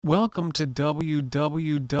Welcome to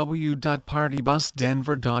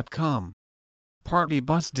www.partybusdenver.com. Party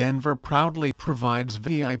Bus Denver proudly provides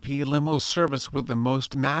VIP limo service with the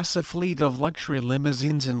most massive fleet of luxury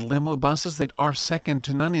limousines and limo buses that are second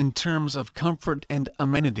to none in terms of comfort and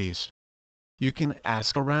amenities. You can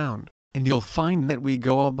ask around, and you'll find that we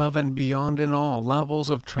go above and beyond in all levels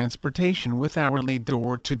of transportation with hourly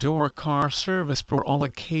door-to-door car service for all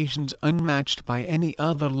occasions unmatched by any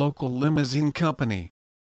other local limousine company.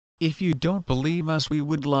 If you don't believe us, we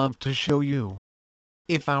would love to show you.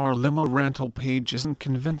 If our limo rental page isn't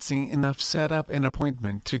convincing enough, set up an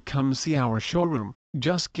appointment to come see our showroom.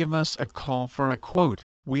 Just give us a call for a quote.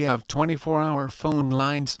 We have 24-hour phone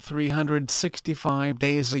lines 365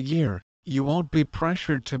 days a year. You won't be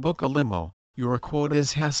pressured to book a limo. Your quote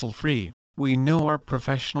is hassle-free. We know our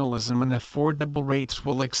professionalism and affordable rates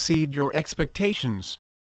will exceed your expectations.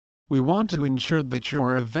 We want to ensure that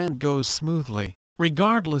your event goes smoothly,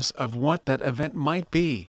 regardless of what that event might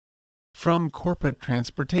be. From corporate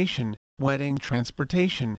transportation, wedding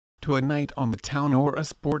transportation, to a night on the town or a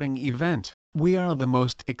sporting event, we are the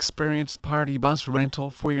most experienced party bus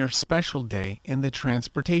rental for your special day in the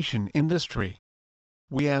transportation industry.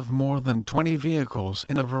 We have more than 20 vehicles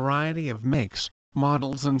in a variety of makes,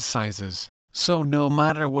 models and sizes, so no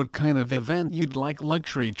matter what kind of event you'd like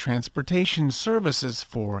luxury transportation services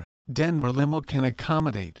for, Denver Limo can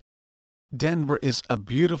accommodate. Denver is a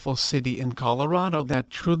beautiful city in Colorado that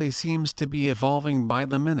truly seems to be evolving by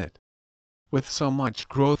the minute. With so much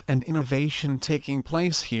growth and innovation taking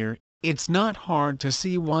place here, it's not hard to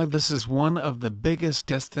see why this is one of the biggest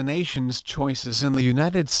destinations choices in the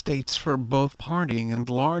United States for both partying and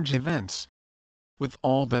large events. With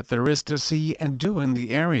all that there is to see and do in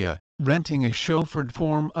the area, renting a chauffeured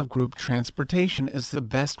form of group transportation is the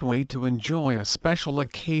best way to enjoy a special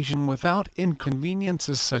occasion without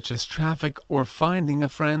inconveniences such as traffic or finding a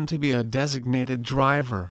friend to be a designated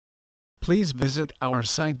driver. Please visit our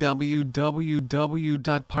site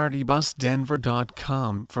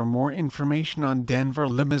www.partybusdenver.com for more information on Denver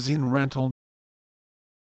limousine rental.